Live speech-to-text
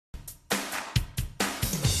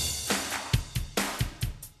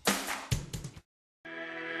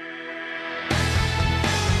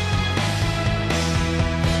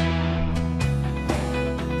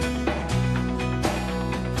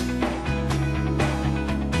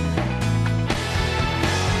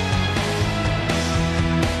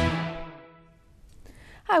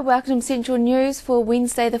Hi, welcome to Central News for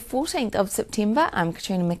Wednesday the 14th of September. I'm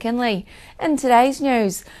Katrina McKinley. In today's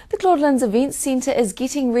news, the Claudelands Events Centre is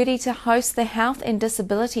getting ready to host the Health and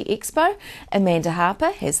Disability Expo. Amanda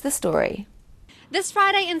Harper has the story. This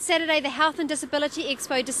Friday and Saturday, the Health and Disability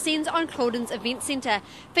Expo descends on Claudelands Event Centre,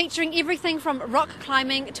 featuring everything from rock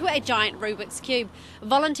climbing to a giant Rubik's Cube.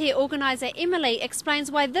 Volunteer organiser Emily explains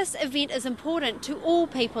why this event is important to all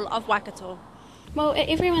people of Waikato. Well,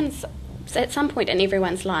 at some point in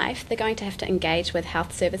everyone's life, they're going to have to engage with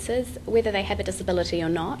health services, whether they have a disability or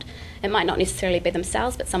not. It might not necessarily be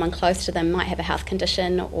themselves, but someone close to them might have a health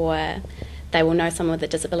condition, or they will know someone with a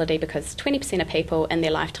disability, because 20% of people in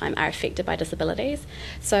their lifetime are affected by disabilities.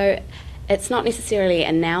 So it's not necessarily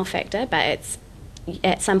a now factor, but it's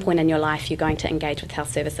at some point in your life you're going to engage with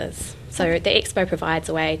health services. So the Expo provides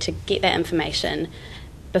a way to get that information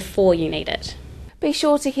before you need it. Be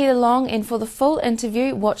sure to head along, and for the full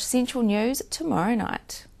interview, watch Central News tomorrow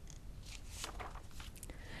night.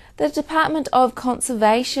 The Department of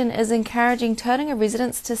Conservation is encouraging Tauranga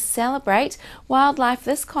residents to celebrate wildlife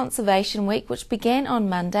this Conservation Week, which began on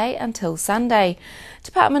Monday until Sunday.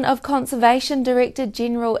 Department of Conservation Director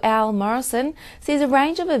General Al Morrison says a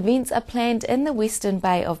range of events are planned in the Western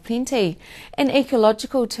Bay of Plenty. An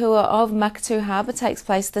ecological tour of Makatu Harbour takes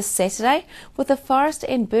place this Saturday, with a forest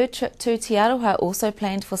and bird trip to Te Aroha also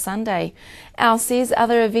planned for Sunday. Al says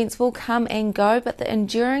other events will come and go, but the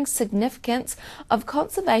enduring significance of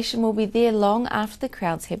conservation will be there long after the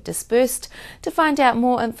crowds have dispersed. To find out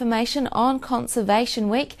more information on Conservation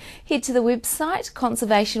Week, head to the website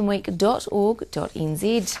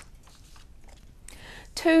conservationweek.org.nz.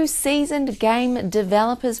 Two seasoned game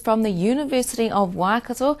developers from the University of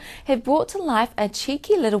Waikato have brought to life a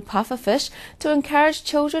cheeky little pufferfish to encourage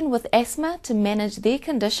children with asthma to manage their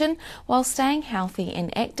condition while staying healthy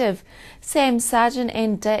and active. Sam Sargent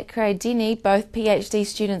and Dacre Denny, both PhD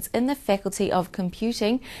students in the Faculty of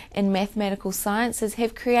Computing and Mathematical Sciences,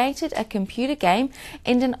 have created a computer game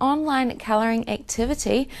and an online colouring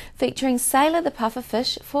activity featuring Sailor the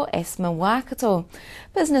Pufferfish for Asthma Waikato.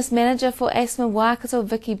 Business Manager for Asthma Waikato,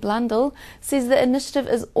 Vicky Blundell, says the initiative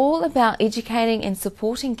is all about educating and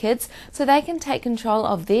supporting kids so they can take control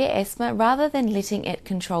of their asthma rather than letting it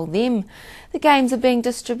control them. The games are being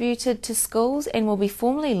distributed to schools and will be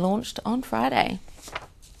formally launched on Friday.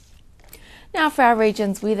 Now for our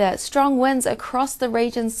region's weather. Strong winds across the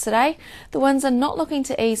regions today. The winds are not looking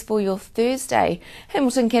to ease for your Thursday.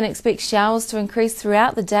 Hamilton can expect showers to increase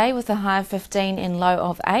throughout the day with a high of 15 and low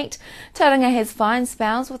of 8. Tauranga has fine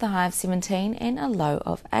spells with a high of 17 and a low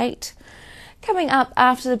of 8. Coming up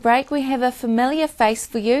after the break, we have a familiar face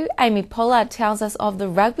for you. Amy Pollard tells us of the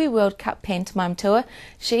Rugby World Cup pantomime tour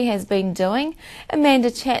she has been doing.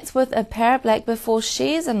 Amanda chats with a Parablack before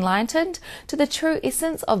she is enlightened to the true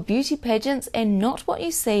essence of beauty pageants and not what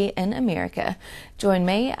you see in America. Join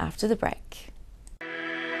me after the break.